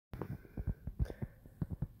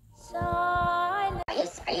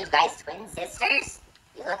Are you guys twin sisters?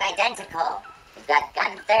 You look identical. You've got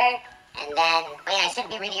Gunther, and then... Wait, I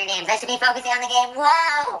shouldn't be reading your names. I should be focusing on the game.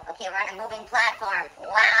 Wow! Okay, we're on a moving platform.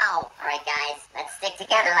 Wow! Alright, guys, let's stick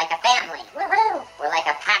together like a family. Woohoo! We're like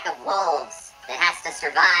a pack of wolves that has to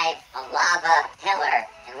survive a lava pillar.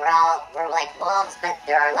 And we're like wolves, but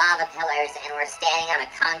there are lava pillars, and we're standing on a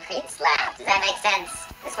concrete slab. Does that make sense?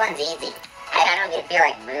 This one's easy. I don't even feel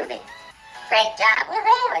like moving. Great job.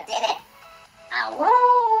 Woohoo! I did it. Woo!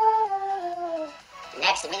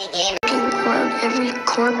 Next mini game. Around every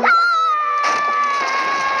corner.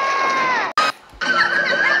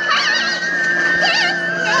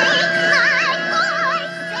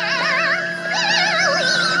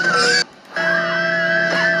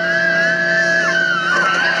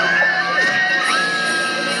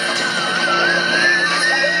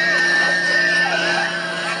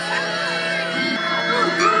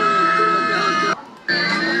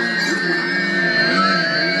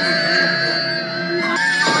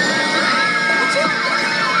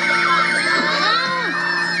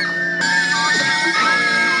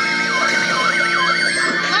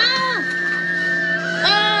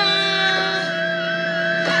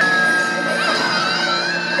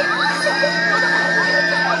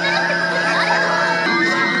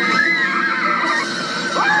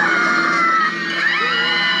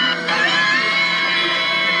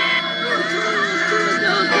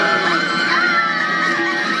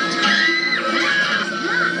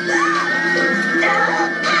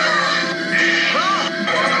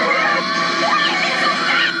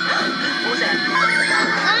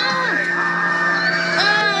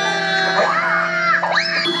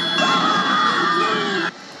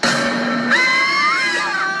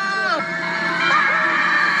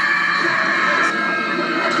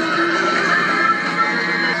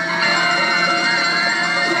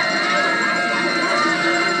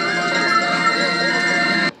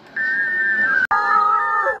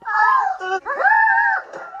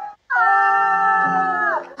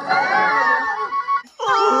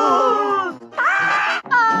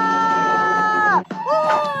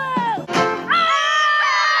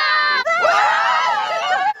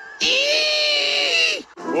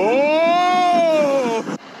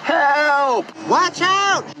 Watch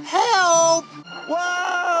out! Help!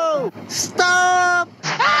 Whoa! Stop!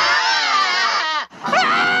 Ah! Ah!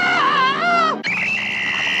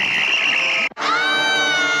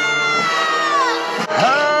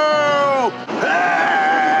 Help!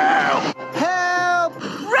 Help! Help!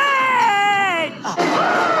 Red!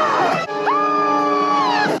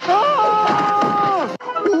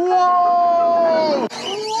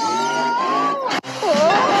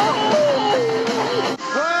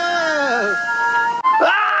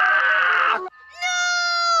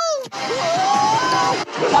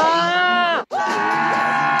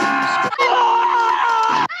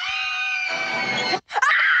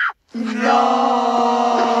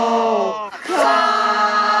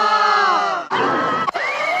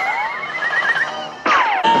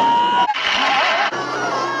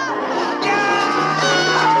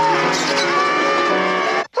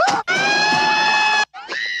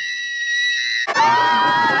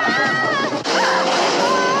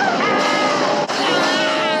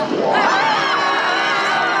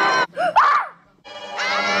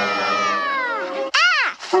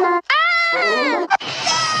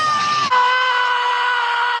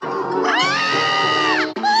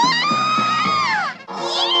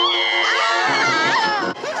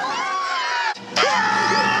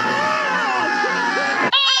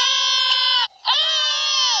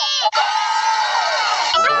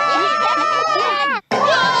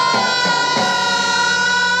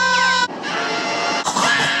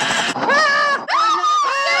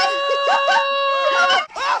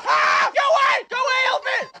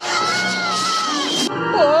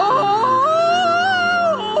 Whoa!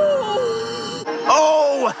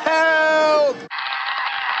 Oh, help!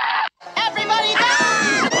 Everybody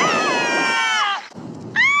down!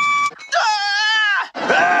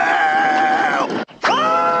 Help!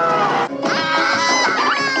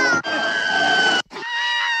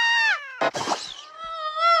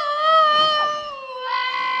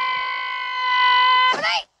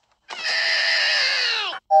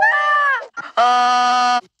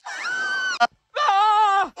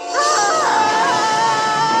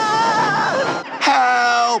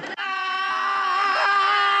 Help!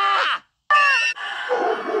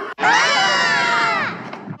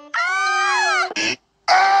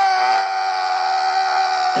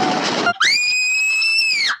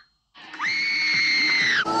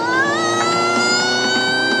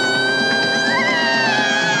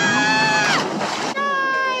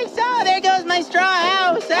 Nice! Oh, there goes my straw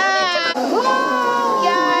house! Ah!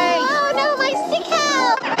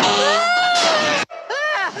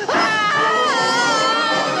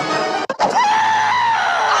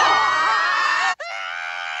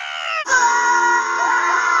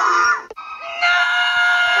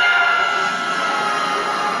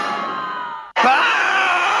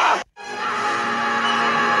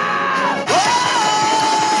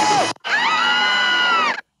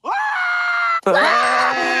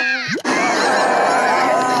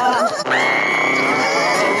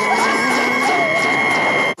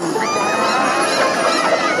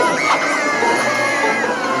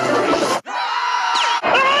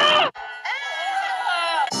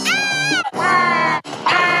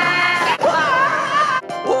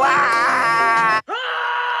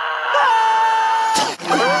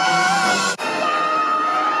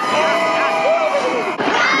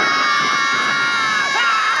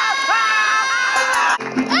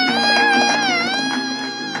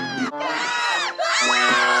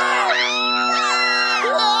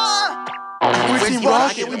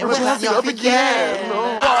 we broke Chelsea up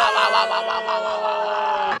again.